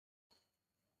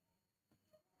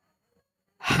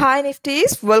Hi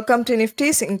Nifties, welcome to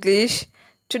Nifty's English.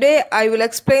 Today I will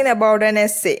explain about an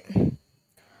essay.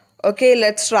 Okay,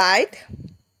 let's write.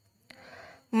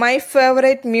 My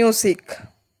favorite music.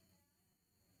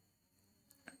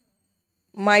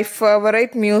 My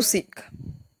favorite music.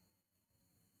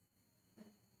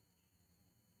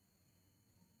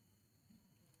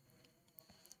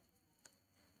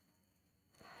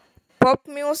 Pop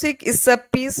music is a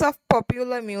piece of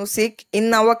popular music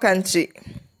in our country.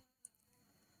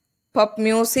 Pop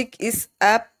music is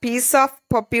a piece of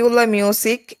popular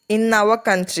music in our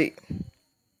country.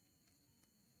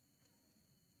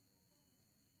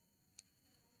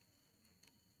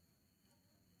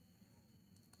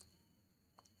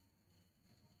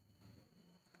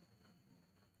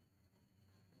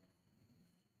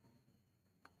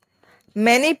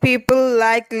 Many people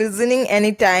like listening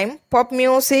anytime. Pop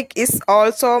music is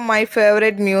also my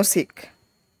favorite music.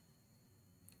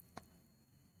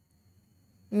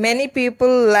 Many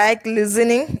people like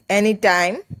listening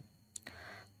anytime.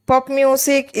 Pop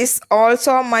music is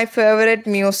also my favorite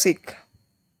music.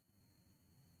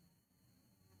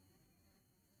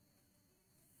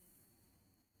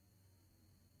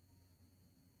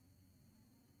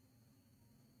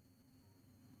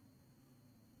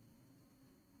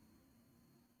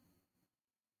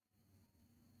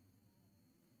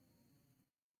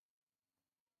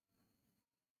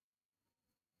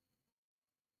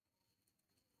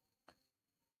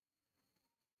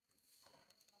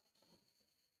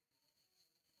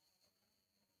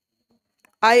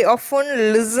 I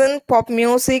often listen pop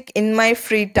music in my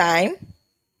free time.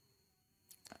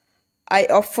 I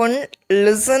often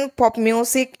listen pop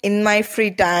music in my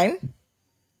free time.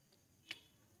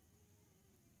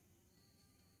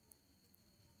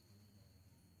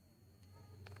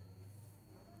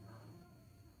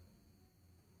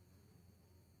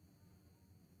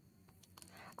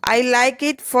 I like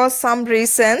it for some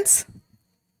reasons.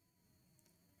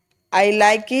 I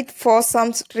like it for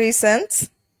some reasons.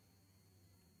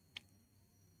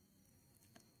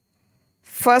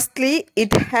 Firstly,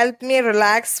 it helps me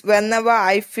relax whenever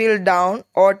I feel down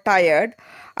or tired.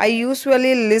 I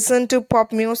usually listen to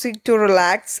pop music to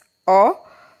relax or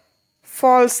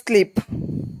fall asleep.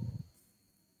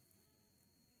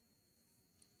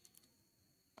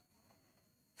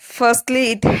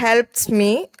 Firstly, it helps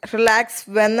me relax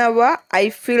whenever I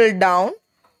feel down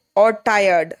or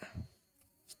tired.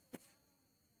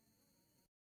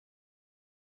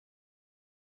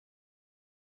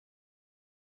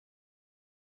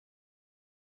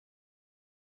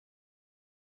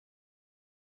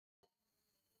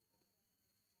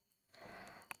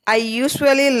 I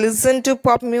usually listen to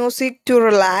pop music to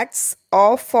relax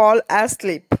or fall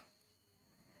asleep.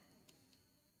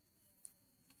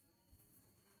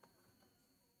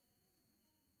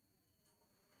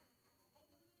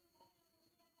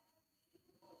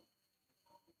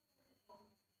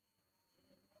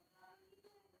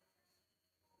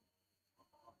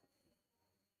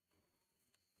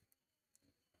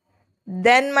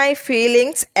 Then my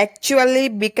feelings actually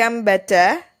become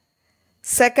better.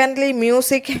 Secondly,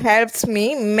 music helps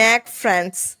me make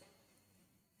friends.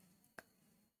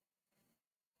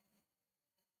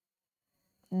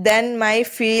 Then my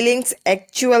feelings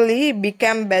actually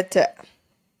become better.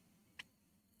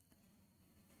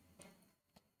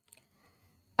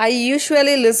 I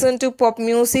usually listen to pop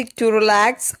music to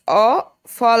relax or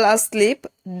fall asleep.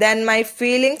 Then my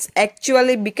feelings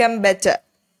actually become better.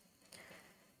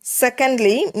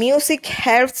 Secondly, music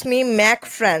helps me make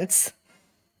friends.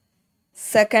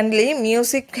 Secondly,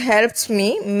 music helps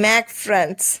me make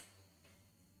friends.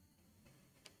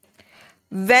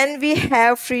 When we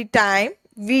have free time,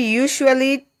 we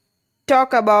usually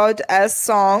talk about a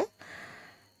song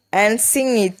and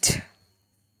sing it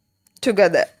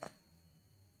together.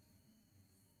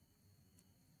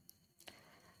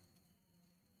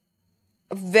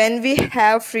 When we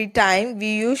have free time,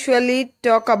 we usually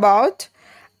talk about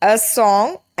a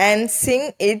song and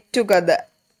sing it together.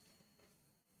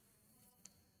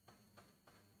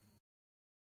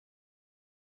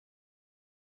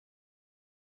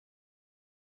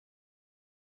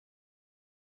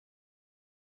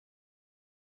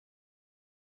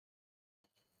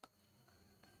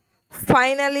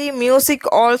 Finally, music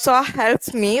also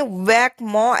helps me work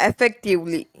more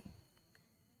effectively.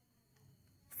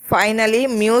 Finally,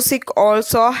 music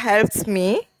also helps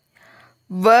me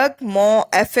work more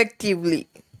effectively.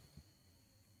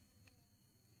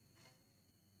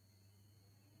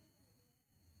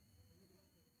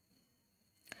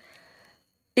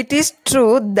 It is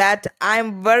true that I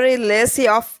am very lazy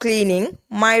of cleaning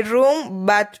my room,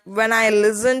 but when I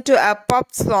listen to a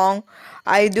pop song,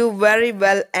 I do very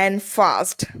well and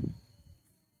fast.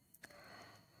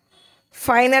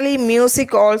 Finally,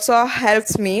 music also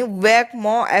helps me work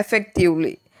more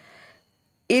effectively.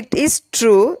 It is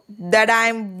true that I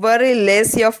am very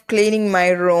lazy of cleaning my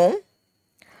room,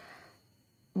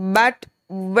 but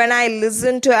when I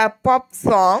listen to a pop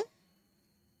song,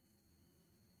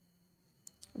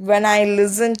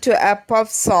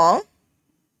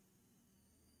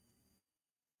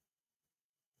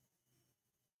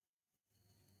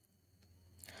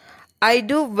 I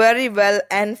do very well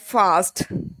and fast.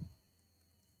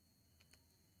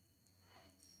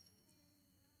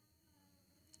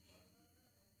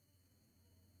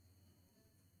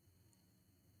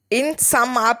 In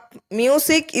sum up,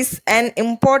 music is an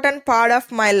important part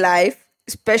of my life,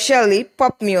 especially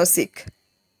pop music.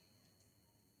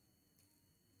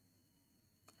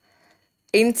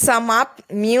 In sum up,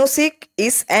 music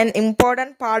is an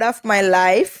important part of my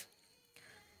life,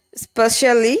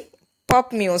 especially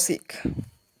pop music.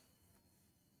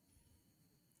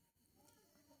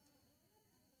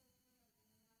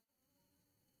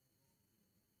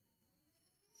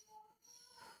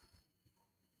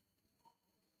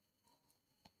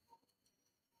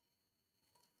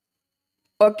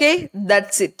 Okay,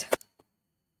 that's it.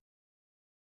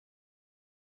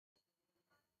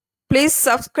 Please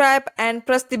subscribe and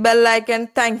press the bell icon.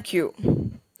 Thank you.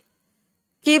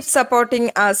 Keep supporting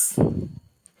us.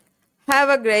 Have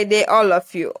a great day, all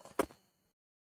of you.